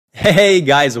Hey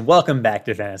guys, welcome back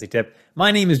to Fantasy Tip. My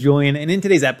name is Julian, and in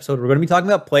today's episode, we're going to be talking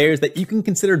about players that you can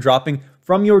consider dropping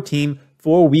from your team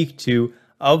for week 2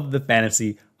 of the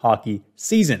fantasy hockey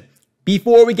season.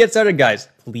 Before we get started, guys,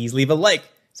 please leave a like,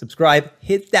 subscribe,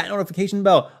 hit that notification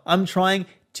bell. I'm trying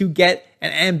to get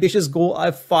an ambitious goal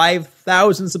of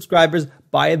 5,000 subscribers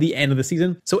by the end of the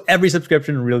season, so every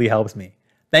subscription really helps me.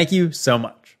 Thank you so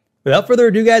much. Without further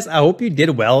ado, guys, I hope you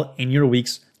did well in your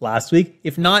weeks last week.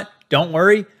 If not, don't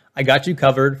worry. I got you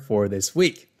covered for this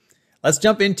week. Let's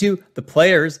jump into the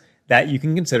players that you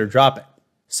can consider dropping.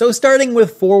 So starting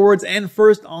with forwards, and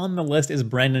first on the list is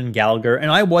Brendan Gallagher,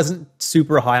 and I wasn't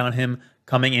super high on him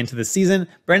coming into the season.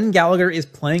 Brendan Gallagher is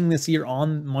playing this year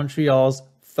on Montreal's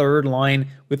third line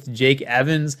with Jake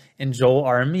Evans and Joel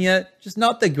Armia. Just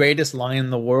not the greatest line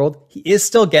in the world. He is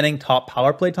still getting top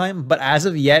power play time, but as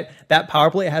of yet, that power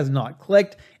play has not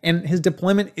clicked, and his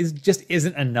deployment just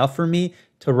isn't enough for me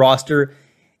to roster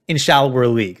in shallower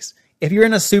leagues. If you're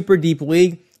in a super deep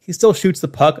league, he still shoots the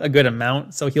puck a good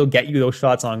amount, so he'll get you those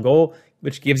shots on goal,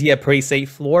 which gives you a pretty safe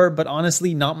floor, but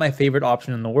honestly, not my favorite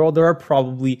option in the world. There are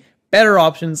probably better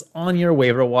options on your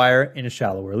waiver wire in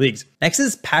shallower leagues. Next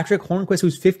is Patrick Hornquist,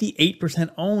 who's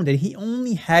 58% owned, and he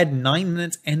only had 9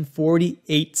 minutes and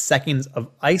 48 seconds of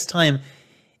ice time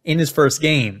in his first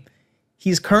game.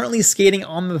 He's currently skating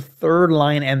on the third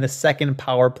line and the second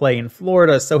power play in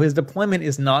Florida, so his deployment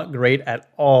is not great at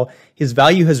all. His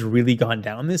value has really gone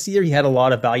down this year. He had a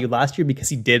lot of value last year because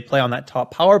he did play on that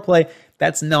top power play.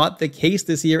 That's not the case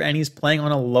this year, and he's playing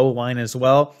on a low line as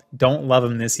well. Don't love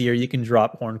him this year. You can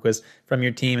drop Hornquist from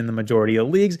your team in the majority of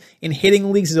leagues. In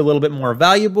hitting leagues, he's a little bit more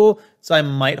valuable, so I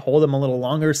might hold him a little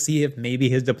longer, see if maybe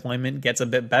his deployment gets a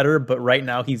bit better, but right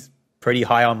now he's pretty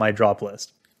high on my drop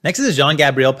list. Next is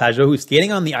Jean-Gabriel Pageau, who's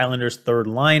skating on the Islanders' third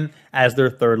line as their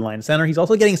third line center. He's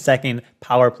also getting second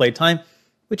power play time,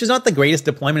 which is not the greatest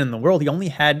deployment in the world. He only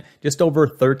had just over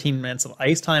 13 minutes of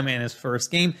ice time in his first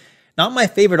game. Not my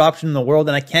favorite option in the world,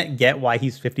 and I can't get why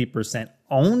he's 50%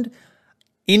 owned.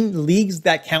 In leagues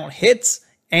that count hits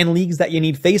and leagues that you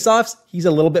need faceoffs, he's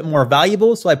a little bit more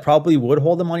valuable, so I probably would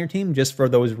hold him on your team just for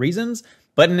those reasons.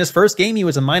 But in his first game, he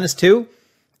was a -2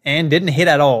 and didn't hit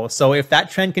at all. So if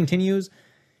that trend continues,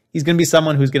 he's going to be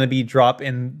someone who's going to be dropped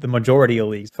in the majority of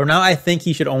leagues. For now, I think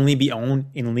he should only be owned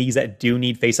in leagues that do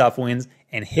need faceoff wins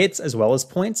and hits as well as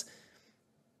points.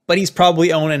 But he's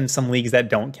probably owned in some leagues that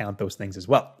don't count those things as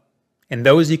well. And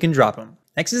those you can drop him.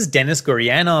 Next is Denis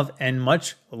Gurianov, and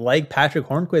much like Patrick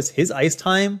Hornquist, his ice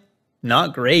time,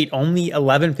 not great. Only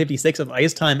 11:56 of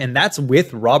ice time, and that's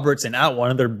with Robertson out, one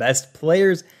of their best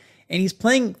players. And he's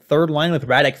playing third line with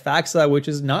Radek Faksa, which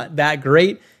is not that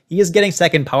great. He is getting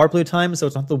second power play time, so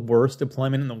it's not the worst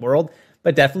deployment in the world,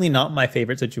 but definitely not my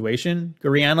favorite situation.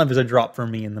 Gurianov is a drop for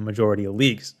me in the majority of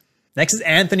leagues. Next is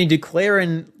Anthony Duclair,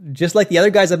 and just like the other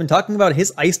guys I've been talking about,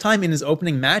 his ice time in his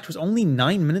opening match was only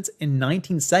 9 minutes and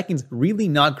 19 seconds. Really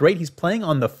not great. He's playing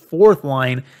on the fourth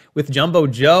line with Jumbo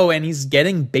Joe, and he's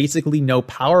getting basically no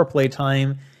power play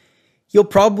time. He'll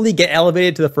probably get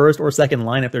elevated to the first or second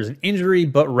line if there's an injury,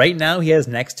 but right now he has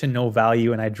next to no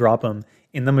value, and I drop him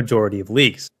in the majority of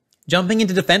leagues. Jumping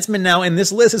into defensemen now, and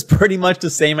this list is pretty much the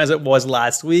same as it was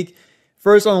last week.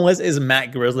 First on the list is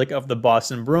Matt Grzelcyk of the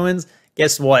Boston Bruins.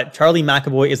 Guess what? Charlie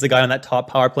McAvoy is the guy on that top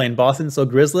power play in Boston, so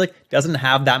Grzelcyk doesn't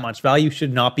have that much value,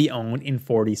 should not be owned in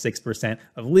 46%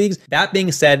 of leagues. That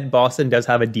being said, Boston does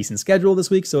have a decent schedule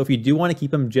this week, so if you do want to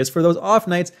keep him just for those off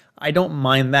nights, I don't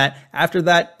mind that. After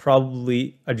that,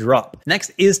 probably a drop.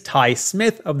 Next is Ty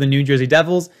Smith of the New Jersey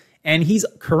Devils. And he's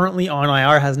currently on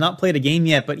IR, has not played a game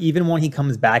yet, but even when he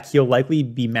comes back, he'll likely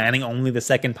be manning only the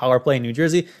second power play in New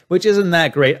Jersey, which isn't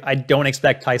that great. I don't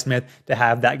expect Ty Smith to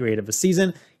have that great of a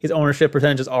season. His ownership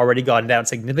percentage has already gone down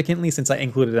significantly since I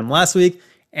included him last week,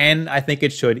 and I think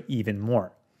it should even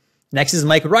more. Next is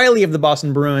Mike Riley of the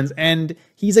Boston Bruins, and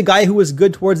he's a guy who was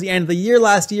good towards the end of the year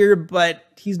last year, but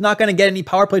he's not going to get any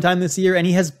power play time this year, and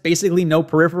he has basically no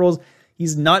peripherals.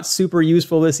 He's not super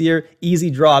useful this year. Easy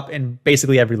drop in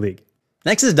basically every league.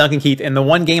 Next is Duncan Keith, and the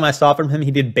one game I saw from him, he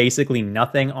did basically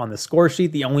nothing on the score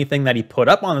sheet. The only thing that he put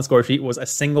up on the score sheet was a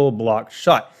single block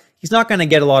shot. He's not going to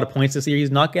get a lot of points this year.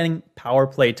 He's not getting power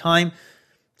play time.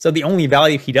 So the only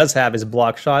value he does have is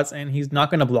block shots, and he's not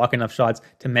going to block enough shots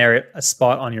to merit a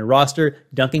spot on your roster.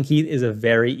 Duncan Keith is a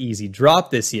very easy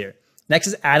drop this year. Next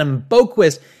is Adam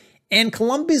Boqvist, and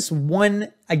Columbus won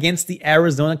against the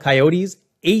Arizona Coyotes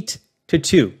 8-2.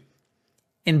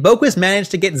 And Boqvist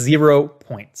managed to get 0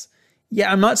 points. Yeah,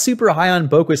 I'm not super high on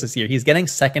Boqvist this year. He's getting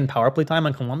second power play time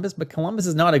on Columbus, but Columbus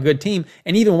is not a good team.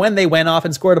 And even when they went off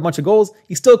and scored a bunch of goals,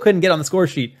 he still couldn't get on the score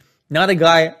sheet. Not a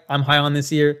guy I'm high on this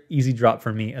year. Easy drop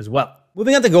for me as well.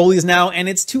 Moving on to goalies now, and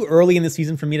it's too early in the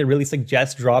season for me to really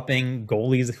suggest dropping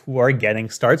goalies who are getting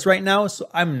starts right now, so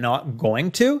I'm not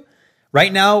going to.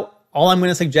 Right now, all I'm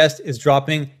going to suggest is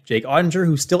dropping Jake Ottinger,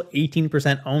 who's still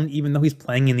 18% owned, even though he's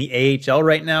playing in the AHL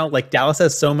right now. Like, Dallas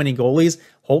has so many goalies.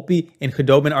 Holtby and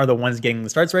Khudobin are the ones getting the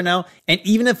starts right now. And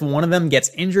even if one of them gets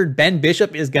injured, Ben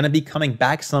Bishop is going to be coming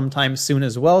back sometime soon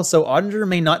as well. So Ottinger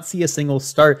may not see a single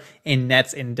start in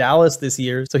nets in Dallas this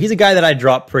year. So he's a guy that I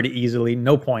drop pretty easily.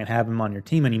 No point having him on your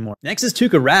team anymore. Next is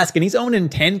Tuukka Rask, and he's owned in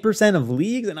 10% of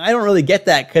leagues. And I don't really get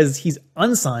that because he's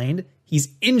unsigned. He's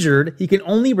injured. He can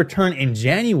only return in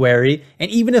January.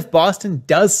 And even if Boston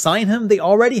does sign him, they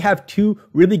already have two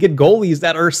really good goalies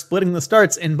that are splitting the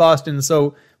starts in Boston.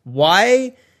 So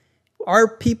why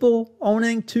are people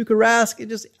owning Tuukka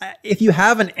Rask? If you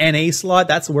have an NA slot,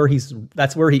 that's where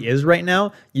he is right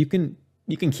now. You can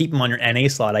keep him on your NA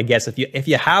slot, I guess. If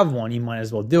you have one, you might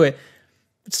as well do it.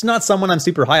 It's not someone I'm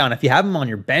super high on. If you have him on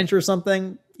your bench or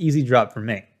something, easy drop for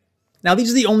me. Now,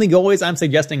 these are the only goalies I'm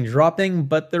suggesting dropping,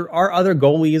 but there are other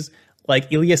goalies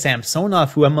like Ilya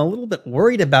Samsonov, who I'm a little bit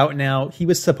worried about now. He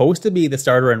was supposed to be the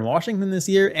starter in Washington this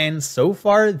year, and so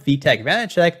far, Vitek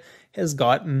Vanacek has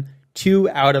gotten 2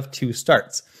 out of 2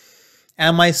 starts.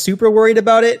 Am I super worried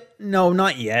about it? No,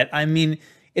 not yet. I mean,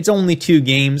 it's only 2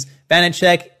 games.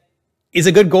 Vanacek is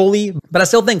a good goalie, but I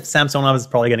still think Samsonov is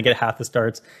probably going to get half the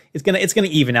starts. It's going to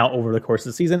even out over the course of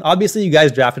the season. Obviously, you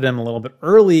guys drafted him a little bit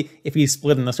early if he's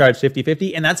split in the starts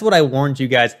 50-50, and that's what I warned you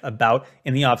guys about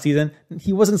in the offseason.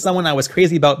 He wasn't someone I was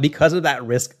crazy about because of that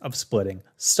risk of splitting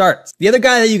starts. The other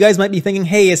guy that you guys might be thinking,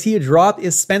 hey, is he a drop?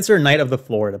 Is Spencer Knight of the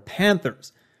Florida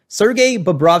Panthers. Sergei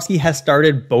Bobrovsky has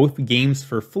started both games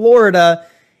for Florida,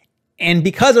 and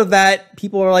because of that,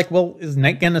 people are like, well, is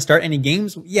Knight going to start any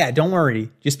games? Yeah, don't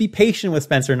worry. Just be patient with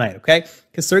Spencer Knight, okay?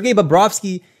 Because Sergei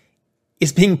Bobrovsky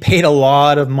is being paid a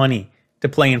lot of money to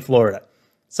play in Florida.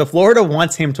 So Florida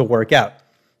wants him to work out.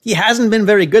 He hasn't been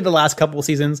very good the last couple of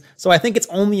seasons, so I think it's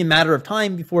only a matter of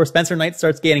time before Spencer Knight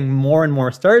starts getting more and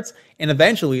more starts and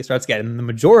eventually starts getting the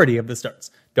majority of the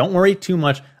starts. Don't worry too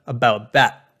much about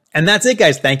that. And that's it,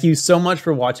 guys. Thank you so much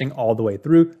for watching all the way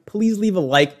through. Please leave a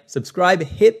like, subscribe,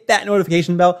 hit that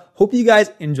notification bell. Hope you guys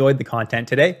enjoyed the content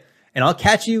today, and I'll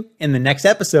catch you in the next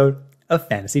episode of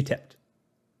Fantasy Tipped.